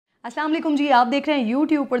अस्सलाम वालेकुम जी, आप देख रहे हैं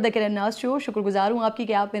यूट्यूब पर द किरण नाज शो। शुक्रगुजार हूँ आपकी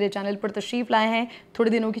कि आप मेरे चैनल पर तशरीफ़ लाए हैं।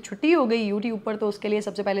 थोड़े दिनों की छुट्टी हो गई यूट्यूब पर, तो उसके लिए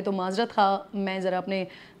सबसे पहले तो माजरत खा। मैं ज़रा अपने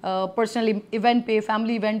पर्सनल इवेंट पे,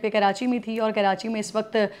 फैमिली इवेंट पे कराची में थी, और कराची में इस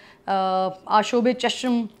वक्त आशोब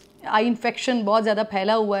चश्म आई इन्फेक्शन बहुत ज़्यादा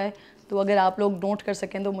फैला हुआ है। तो अगर आप लोग नोट कर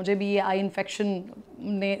सकें तो मुझे भी ये आई इन्फेक्शन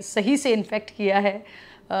ने सही से इन्फेक्ट किया है,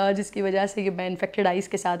 जिसकी वजह से कि मैं इन्फेक्टेड आइज़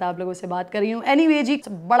के साथ आप लोगों से बात कर रही हूँ। एनीवे जी,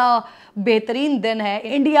 बड़ा बेहतरीन दिन है।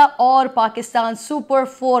 इंडिया और पाकिस्तान सुपर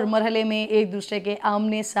 4 मरहले में एक दूसरे के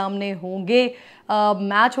आमने सामने होंगे।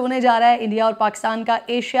 मैच होने जा रहा है इंडिया और पाकिस्तान का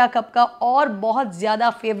एशिया कप का, और बहुत ज़्यादा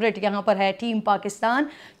फेवरेट यहाँ पर है टीम पाकिस्तान,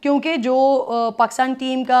 क्योंकि जो पाकिस्तान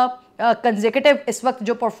टीम का कंसेक्यूटिव इस वक्त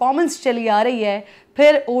जो परफॉर्मेंस चली आ रही है,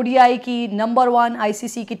 फिर ओडीआई की नंबर 1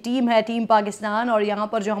 आईसीसी की टीम है टीम पाकिस्तान, और यहाँ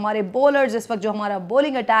पर जो हमारे बॉलर्स इस वक्त, जो हमारा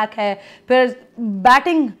बॉलिंग अटैक है, फिर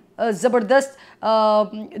बैटिंग ज़बरदस्त,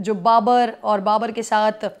 जो बाबर के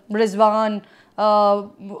साथ रिजवान,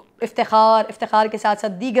 इफ्तिखार के साथ साथ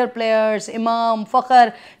दीगर प्लेयर्स, इमाम,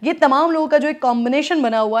 फ़खर, ये तमाम लोगों का जो एक कॉम्बिनेशन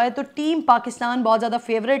बना हुआ है, तो टीम पाकिस्तान बहुत ज़्यादा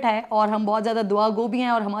फेवरेट है और हम बहुत ज़्यादा दुआ गो भी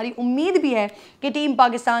हैं, और हमारी उम्मीद भी है कि टीम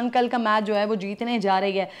पाकिस्तान कल का मैच जो है वो जीतने जा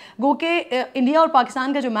रही है। गो कि इंडिया और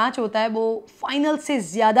पाकिस्तान का जो मैच होता है वो फाइनल से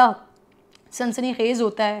ज़्यादा सनसनीखेज़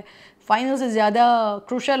होता है, फाइनल से ज़्यादा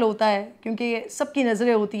क्रूशल होता है, क्योंकि सबकी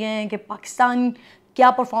नज़रें होती हैं कि पाकिस्तान क्या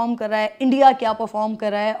परफॉर्म कर रहा है, इंडिया क्या परफॉर्म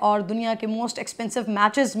कर रहा है। और दुनिया के मोस्ट एक्सपेंसिव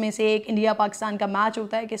मैचेस में से एक इंडिया पाकिस्तान का मैच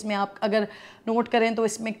होता है कि इसमें आप अगर नोट करें तो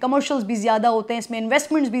इसमें कमर्शियल्स भी ज़्यादा होते हैं, इसमें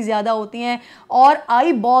इन्वेस्टमेंट्स भी ज़्यादा होती हैं, और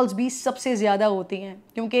आई बॉल्स भी सबसे ज़्यादा होती हैं,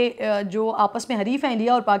 क्योंकि जो आपस में हरीफ हैं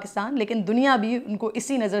इंडिया और पाकिस्तान, लेकिन दुनिया भी उनको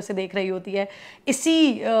इसी नज़र से देख रही होती है,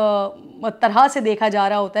 इसी तरह से देखा जा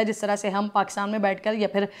रहा होता है जिस तरह से हम पाकिस्तान में बैठकर या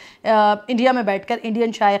फिर इंडिया में बैठकर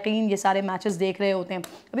इंडियन शायकीन ये सारे मैचेस देख रहे होते हैं।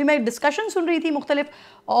 अभी मैं एक डिस्कशन सुन रही थी मुख्तलिफ,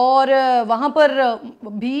 और वहाँ पर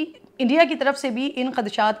भी इंडिया की तरफ से भी इन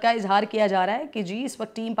खदशात का इजहार किया जा रहा है कि जी इस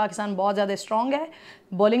वक्त टीम पाकिस्तान बहुत ज़्यादा स्ट्रॉन्ग है।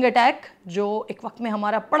 बॉलिंग अटैक जो एक वक्त में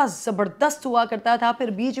हमारा बड़ा ज़बरदस्त हुआ करता था,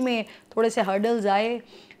 फिर बीच में थोड़े से हर्डल्स आए,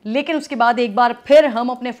 लेकिन उसके बाद एक बार फिर हम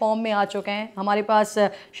अपने फॉर्म में आ चुके हैं। हमारे पास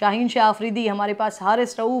शाहीन शाह अफरीदी, हमारे पास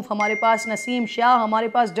हारिस रऊफ़, हमारे पास नसीम शाह, हमारे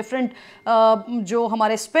पास डिफरेंट जो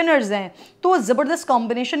हमारे स्पिनर्स हैं, तो ज़बरदस्त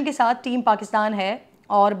कॉम्बिनेशन के साथ टीम पाकिस्तान है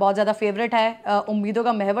और बहुत ज़्यादा फेवरेट है। उम्मीदों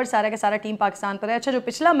का महवर सारा का सारा टीम पाकिस्तान पर है। अच्छा, जो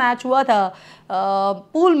पिछला मैच हुआ था,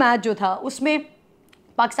 पूल मैच जो था, उसमें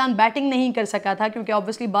पाकिस्तान बैटिंग नहीं कर सका था क्योंकि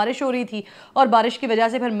ऑब्वियसली बारिश हो रही थी, और बारिश की वजह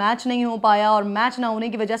से फिर मैच नहीं हो पाया, और मैच ना होने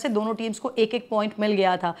की वजह से दोनों टीम्स को एक एक पॉइंट मिल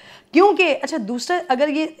गया था। क्योंकि अच्छा, दूसरा अगर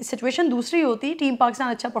ये सिचुएशन दूसरी होती, टीम पाकिस्तान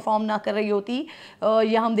अच्छा परफॉर्म ना कर रही होती,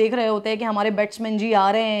 या हम देख रहे होते हैं कि हमारे बैट्समैन जी आ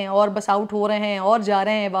रहे हैं और बस आउट हो रहे हैं और जा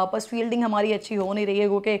रहे हैं वापस, फील्डिंग हमारी अच्छी हो नहीं रही है,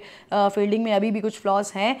 क्योंकि फील्डिंग में अभी भी कुछ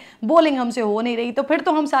फ्लॉस हैं, बॉलिंग हमसे हो नहीं रही, तो फिर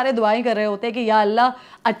तो हम सारे दुआएं कर रहे होते हैं कि या अल्लाह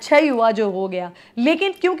अच्छा ही हुआ जो हो गया।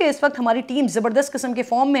 लेकिन क्योंकि इस वक्त हमारी टीम ज़बरदस्त किस्म के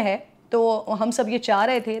फॉर्म में है, तो हम सब ये चाह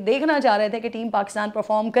रहे थे, देखना चाह रहे थे कि टीम पाकिस्तान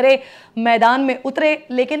परफॉर्म करे, मैदान में उतरे,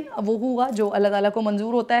 लेकिन वो हुआ जो अल्लाह ताला को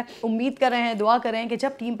मंजूर होता है। उम्मीद कर रहे हैं, दुआ कर रहे हैं कि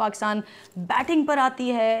जब टीम पाकिस्तान बैटिंग पर आती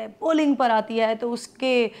है, बॉलिंग पर आती है, तो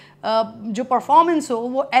उसके जो परफॉर्मेंस हो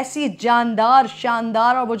वो ऐसी जानदार,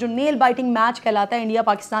 शानदार, और वो जो नेल बाइटिंग मैच कहलाता है इंडिया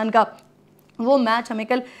पाकिस्तान का, वो मैच हमें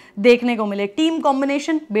कल देखने को मिले। टीम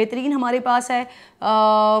कॉम्बिनेशन बेहतरीन हमारे पास है,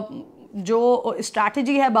 जो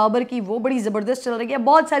स्ट्रैटेजी है बाबर की वो बड़ी ज़बरदस्त चल रही है।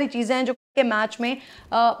 बहुत सारी चीज़ें हैं जो के मैच में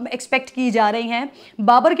एक्सपेक्ट की जा रही हैं।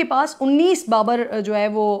 बाबर के पास 19 बाबर जो है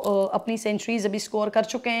वो अपनी सेंचुरीज़ अभी स्कोर कर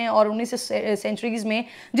चुके हैं, और 19 सेंचुरीज़ में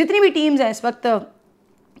जितनी भी टीम्स हैं इस वक्त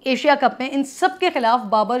एशिया कप में, इन सब के खिलाफ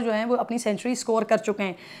बाबर जो हैं वो अपनी सेंचुरी स्कोर कर चुके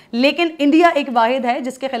हैं। लेकिन इंडिया एक वाहिद है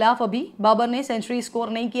जिसके खिलाफ अभी बाबर ने सेंचुरी स्कोर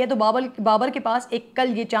नहीं की है, तो बाबर के पास एक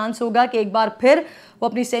कल ये चांस होगा कि एक बार फिर वो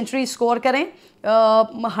अपनी सेंचुरी स्कोर करें,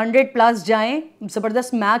 100+ जाएं,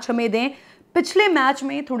 ज़बरदस्त मैच हमें दें। पिछले मैच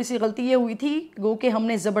में थोड़ी सी गलती ये हुई थी गो कि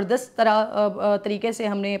हमने ज़बरदस्त तरीके से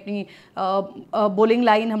हमने अपनी बॉलिंग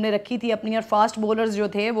लाइन हमने रखी थी अपनी, और फास्ट बॉलर्स जो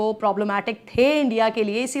थे वो प्रॉब्लमैटिक थे इंडिया के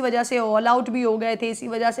लिए, इसी वजह से ऑल आउट भी हो गए थे, इसी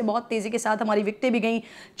वजह से बहुत तेज़ी के साथ हमारी विकटें भी गईं।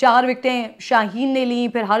 4 विकटें शाहीन ने ली,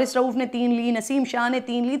 फिर हारिस रऊफ़ ने 3 ली, नसीम शाह ने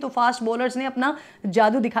 3 ली, तो फास्ट बॉलर्स ने अपना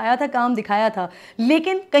जादू दिखाया था, काम दिखाया था।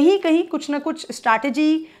 लेकिन कहीं कहीं कुछ ना कुछ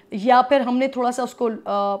स्ट्रैटेजी या फिर हमने थोड़ा सा उसको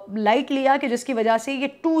लाइट लिया कि जिसकी वजह से ये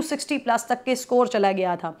 260+ तक के स्कोर चला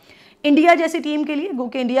गया था इंडिया जैसी टीम के लिए। गो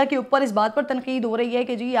कि इंडिया के ऊपर इस बात पर तनकीद हो रही है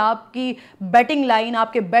कि जी आपकी बैटिंग लाइन,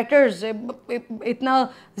 आपके बैटर्स इतना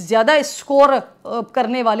ज़्यादा स्कोर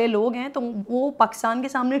करने वाले लोग हैं, तो वो पाकिस्तान के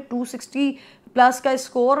सामने 260 प्लस का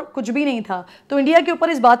स्कोर कुछ भी नहीं था। तो इंडिया के ऊपर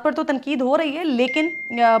इस बात पर तो तनकीद हो रही है, लेकिन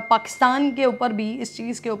पाकिस्तान के ऊपर भी इस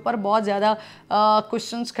चीज़ के ऊपर बहुत ज़्यादा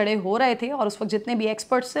क्वेश्चंस खड़े हो रहे थे, और उस वक्त जितने भी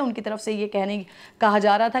एक्सपर्ट्स थे उनकी तरफ से ये कहा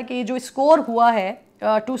जा रहा था कि जो स्कोर हुआ है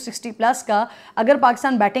 260 प्लस का, अगर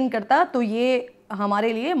पाकिस्तान बैटिंग करता तो ये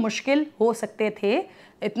हमारे लिए मुश्किल हो सकते थे,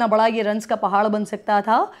 इतना बड़ा ये रन्स का पहाड़ बन सकता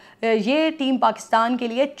था, ये टीम पाकिस्तान के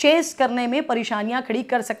लिए चेस करने में परेशानियां खड़ी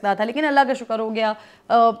कर सकता था। लेकिन अल्लाह का शुक्र हो गया,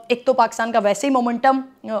 एक तो पाकिस्तान का वैसे ही मोमेंटम,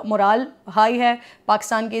 मोराल हाई है,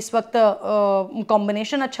 पाकिस्तान के इस वक्त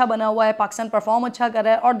कॉम्बिनेशन अच्छा बना हुआ है, पाकिस्तान परफॉर्म अच्छा कर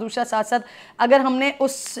रहा है, और दूसरा साथ साथ अगर हमने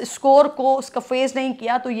उस स्कोर को उसका फेस नहीं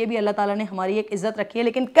किया तो ये भी अल्लाह ताला ने हमारी एक इज़्ज़त रखी है।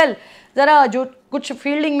 लेकिन कल ज़रा जो कुछ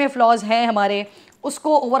फील्डिंग में फ्लॉज हैं हमारे,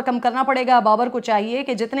 उसको ओवरकम करना पड़ेगा। बाबर को चाहिए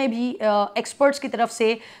कि जितने भी एक्सपर्ट्स की तरफ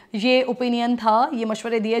से ये ओपिनियन था, ये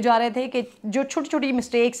मशवरे दिए जा रहे थे कि जो छोटी छोटी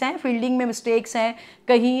मिस्टेक्स हैं, फील्डिंग में मिस्टेक्स हैं,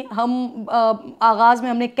 कहीं हम आगाज़ में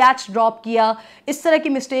हमने कैच ड्रॉप किया, इस तरह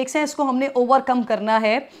की मिस्टेक्स हैं, इसको हमने ओवरकम करना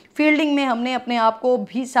है। फील्डिंग में हमने अपने आप को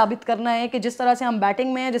भी साबित करना है कि जिस तरह से हम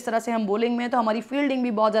बैटिंग में हैं, जिस तरह से हम बॉलिंग में हैं, तो हमारी फील्डिंग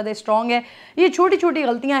भी बहुत ज़्यादा स्ट्रॉन्ग है। ये छोटी छोटी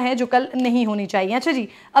गलतियाँ हैं जो कल नहीं होनी चाहिए। अच्छा जी,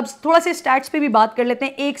 अब थोड़ा से स्टैट्स पे भी बात कर लेते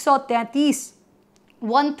हैं। 133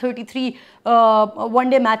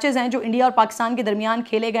 वनडे मैचेस हैं जो इंडिया और पाकिस्तान के दरमियान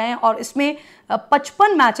खेले गए हैं, और इसमें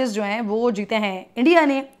 55 मैचेस जो हैं वो जीते हैं इंडिया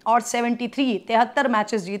ने, और 73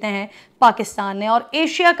 मैचेस जीते हैं पाकिस्तान ने। और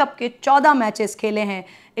एशिया कप के 14 मैचेस खेले हैं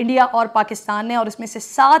इंडिया और पाकिस्तान ने, और इसमें से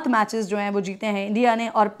 7 मैचेस जो हैं वो जीते हैं इंडिया ने,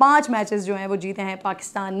 और 5 मैचेस जो हैं वो जीते हैं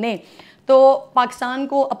पाकिस्तान ने। तो पाकिस्तान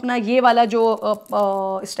को अपना ये वाला जो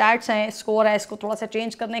स्टैट्स हैं, स्कोर है, इसको थोड़ा सा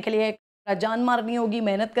चेंज करने के लिए जान मारनी होगी,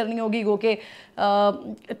 मेहनत करनी होगी, गो के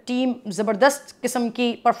टीम ज़बरदस्त किस्म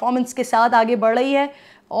की परफॉर्मेंस के साथ आगे बढ़ रही है,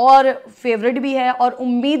 और फेवरेट भी है, और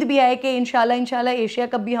उम्मीद भी है कि इंशाल्लाह एशिया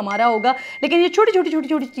कप भी हमारा होगा। लेकिन ये छोटी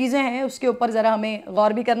छोटी चीज़ें हैं, उसके ऊपर ज़रा हमें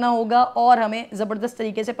गौर भी करना होगा, और हमें ज़बरदस्त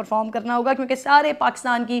तरीके से परफॉर्म करना होगा, क्योंकि सारे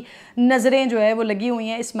पाकिस्तान की नज़रें जो है वो लगी हुई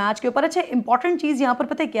हैं इस मैच के ऊपर। अच्छा, इंपॉर्टेंट चीज़ यहाँ पर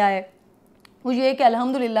पता है क्या है, वो ये है कि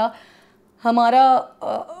अल्हम्दुलिल्लाह हमारा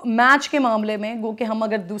मैच के मामले में, गो कि हम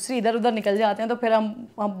अगर दूसरी इधर उधर निकल जाते हैं तो फिर हम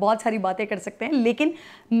बहुत सारी बातें कर सकते हैं, लेकिन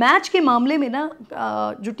मैच के मामले में ना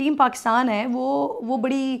जो टीम पाकिस्तान है वो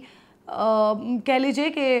बड़ी कह लीजिए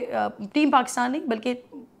कि टीम पाकिस्तान नहीं बल्कि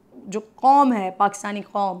जो कौम है, पाकिस्तानी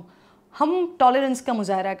कौम, हम टॉलरेंस का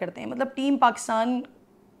मुजाहरा करते हैं। मतलब टीम पाकिस्तान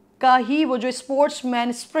का ही वो जो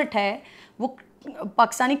स्पोर्ट्समैन स्पिरिट है वो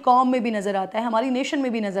पाकिस्तानी कौम में भी नज़र आता है, हमारी नेशन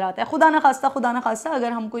में भी नज़र आता है। खुदा ना खास्ता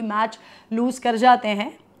अगर हम कोई मैच लूज़ कर जाते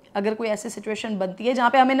हैं, अगर कोई ऐसी सिचुएशन बनती है जहाँ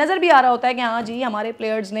पे हमें नज़र भी आ रहा होता है कि हाँ जी हमारे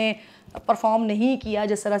प्लेयर्स ने परफॉर्म नहीं किया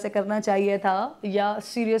जिस तरह से करना चाहिए था, या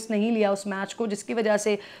सीरियस नहीं लिया उस मैच को जिसकी वजह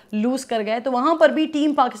से लूज़ कर गए, तो वहाँ पर भी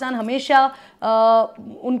टीम पाकिस्तान हमेशा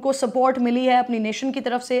उनको सपोर्ट मिली है अपनी नेशन की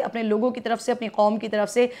तरफ से, अपने लोगों की तरफ से, अपनी कौम की तरफ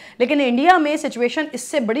से। लेकिन इंडिया में सिचुएशन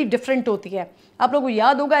इससे बड़ी डिफरेंट होती है। आप लोगों को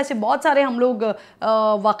याद होगा ऐसे बहुत सारे हम लोग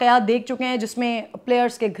वाक़यात देख चुके हैं जिसमें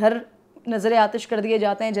प्लेयर्स के घर नज़र आतिश कर दिए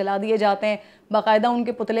जाते हैं, जला दिए जाते हैं, बाकायदा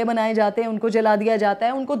उनके पुतले बनाए जाते हैं, उनको जला दिया जाता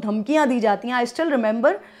है, उनको धमकियाँ दी जाती हैं। आई स्टिल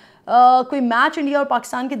रिमेंबर कोई मैच इंडिया और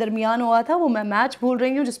पाकिस्तान के दरमियान हुआ था, वो मैं मैच भूल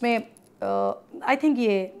रही हूँ, जिसमें आई थिंक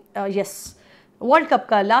ये यस वर्ल्ड कप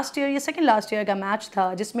का लास्ट ईयर या सेकंड लास्ट ईयर का मैच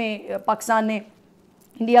था, जिसमें पाकिस्तान ने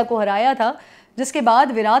इंडिया को हराया था, जिसके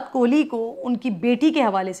बाद विराट कोहली को उनकी बेटी के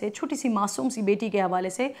हवाले से, छोटी सी मासूम सी बेटी के हवाले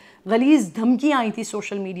से गलीज़ धमकियाँ आई थी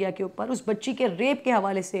सोशल मीडिया के ऊपर, उस बच्ची के रेप के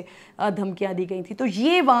हवाले से धमकियाँ दी गई थी। तो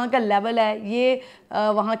ये वहाँ का लेवल है, ये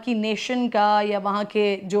वहाँ की नेशन का या वहाँ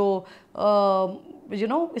के जो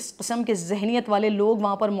इस किस्म के जहनीत वाले लोग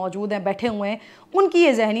वहाँ पर मौजूद हैं, बैठे हुए हैं, उनकी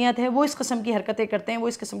ये जहनीत है, वो इस किस्म की हरकतें करते हैं, वो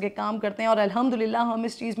इस किस्म के काम करते हैं। और अल्हम्दुलिल्लाह हम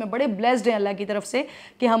इस चीज़ में बड़े ब्लेस्ड हैं अल्लाह की तरफ से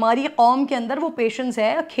कि हमारी कौम के अंदर वो पेशेंस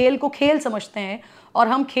है, खेल को खेल समझते हैं और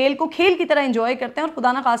हम खेल को खेल की तरह एंजॉय करते हैं। और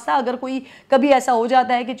खुदा ना खास्ता अगर कोई कभी ऐसा हो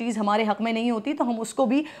जाता है कि चीज़ हमारे हक़ में नहीं होती तो हम उसको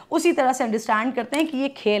भी उसी तरह से अंडरस्टैंड करते हैं कि ये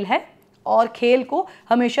खेल है और खेल को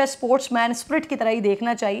हमेशा स्पोर्ट्समैन स्पिरिट की तरह ही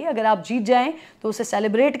देखना चाहिए। अगर आप जीत जाएं तो उसे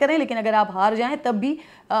सेलिब्रेट करें, लेकिन अगर आप हार जाएं तब भी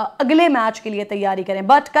अगले मैच के लिए तैयारी करें।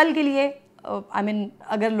 बट कल के लिए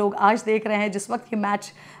अगर लोग आज देख रहे हैं, जिस वक्त ये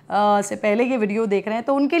मैच से पहले ये वीडियो देख रहे हैं,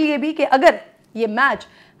 तो उनके लिए भी कि अगर ये मैच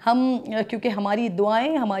क्योंकि हमारी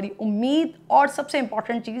दुआएं, हमारी उम्मीद और सबसे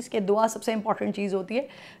इम्पॉर्टेंट चीज़ कि दुआ सबसे इम्पॉर्टेंट चीज़ होती है,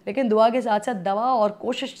 लेकिन दुआ के साथ साथ दवा और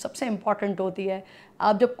कोशिश सबसे इम्पॉर्टेंट होती है।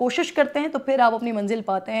 आप जब कोशिश करते हैं तो फिर आप अपनी मंजिल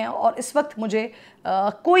पाते हैं। और इस वक्त मुझे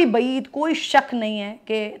कोई बईद, कोई शक नहीं है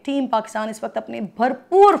कि टीम पाकिस्तान इस वक्त अपने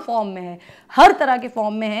भरपूर फॉर्म में है, हर तरह के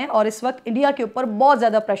फॉर्म में है। और इस वक्त इंडिया के ऊपर बहुत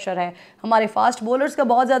ज़्यादा प्रेशर है, हमारे फास्ट बॉलर्स का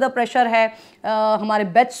बहुत ज़्यादा प्रेशर है, हमारे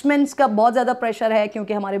बैट्समैन का बहुत ज़्यादा प्रेशर है,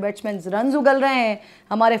 क्योंकि हमारे बैट्समैन रन उगल रहे हैं,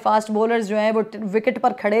 हमारे फास्ट बॉलर्स जो हैं वो विकेट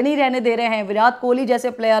पर खड़े नहीं रहने दे रहे हैं। विराट कोहली जैसे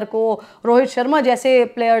प्लेयर को, रोहित शर्मा जैसे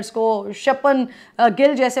प्लेयर्स को, शपन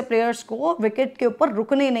गिल जैसे प्लेयर्स को विकेट के ऊपर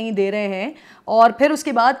रुकने नहीं दे रहे हैं। और फिर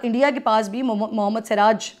उसके बाद इंडिया के पास भी मोहम्मद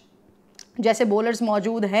सिराज जैसे बॉलर्स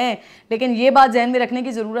मौजूद हैं, लेकिन ये बात जहन में रखने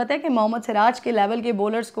की ज़रूरत है कि मोहम्मद सिराज के लेवल के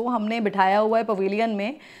बॉलर्स को हमने बिठाया हुआ है पवेलियन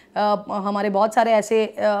में। हमारे बहुत सारे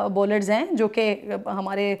ऐसे बॉलर्स हैं जो कि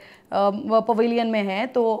हमारे पवेलियन में हैं,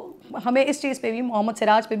 तो हमें इस चीज़ पे भी, मोहम्मद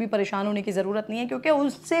सिराज पे भी परेशान होने की ज़रूरत नहीं है, क्योंकि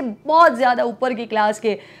उससे बहुत ज़्यादा ऊपर की क्लास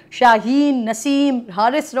के शाहीन, नसीम,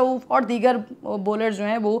 हारिस रऊफ़ और दीगर बॉलर्स जो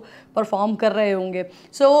हैं वो परफॉर्म कर रहे होंगे।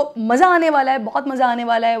 सो मज़ा आने वाला है, बहुत मज़ा आने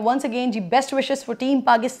वाला है। Once again ji, best wishes for team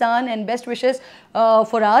Pakistan and best wishes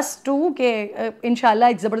for us to, के इंशाल्लाह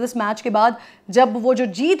एक ज़बरदस्त मैच के बाद जब वो जो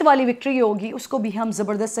जीत वाली विक्ट्री होगी उसको भी हम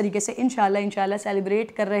ज़बरदस्त तरीके से इंशाल्लाह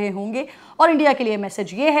सेलिब्रेट कर रहे होंगे। और इंडिया के लिए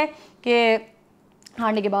मैसेज ये है कि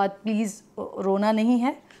हारने के बाद प्लीज़ रोना नहीं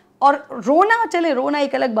है। और रोना, चले रोना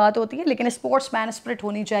एक अलग बात होती है, लेकिन स्पोर्ट्समैन स्पिरिट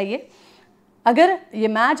होनी चाहिए। अगर ये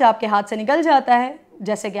मैच आपके हाथ से निकल जाता है,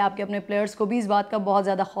 जैसे कि आपके अपने प्लेयर्स को भी इस बात का बहुत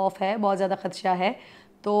ज़्यादा खौफ है, बहुत ज़्यादा खदशा है,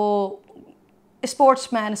 तो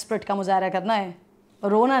स्पोर्ट्समैन स्पिरिट का मुजाहरा करना है,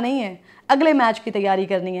 रोना नहीं है, अगले मैच की तैयारी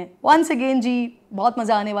करनी है। वंस अगेन जी, बहुत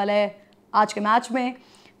मज़ा आने वाला है आज के मैच में,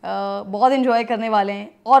 बहुत इन्जॉय करने वाले हैं।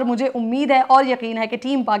 और मुझे उम्मीद है और यकीन है कि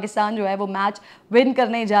टीम पाकिस्तान जो है वो मैच विन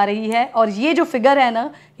करने जा रही है। और ये जो फिगर है ना,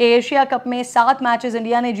 एशिया कप में 7 मैचेस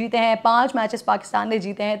इंडिया ने जीते हैं, 5 मैचेस पाकिस्तान ने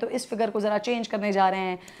जीते हैं, तो इस फिगर को ज़रा चेंज करने जा रहे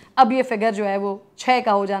हैं। अब ये फिगर जो है वो 6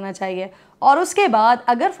 का हो जाना चाहिए। और उसके बाद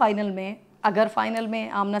अगर फाइनल में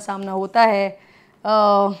आमना सामना होता है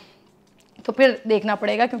तो फिर देखना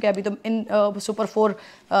पड़ेगा, क्योंकि अभी तो इन सुपर 4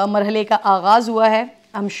 मरहले का आगाज़ हुआ है।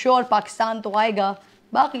 आई एम श्योर पाकिस्तान तो आएगा,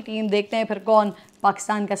 बाकी टीम देखते हैं फिर कौन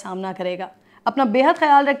पाकिस्तान का सामना करेगा। अपना बेहद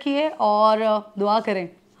ख्याल रखिए और दुआ करें।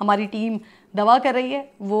 हमारी टीम दवा कर रही है,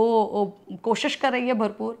 वो कोशिश कर रही है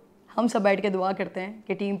भरपूर। हम सब बैठ के दुआ करते हैं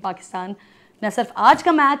कि टीम पाकिस्तान न सिर्फ आज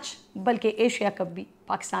का मैच बल्कि एशिया कप भी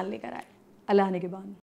पाकिस्तान लेकर आए। अल्लाह ने के बाद।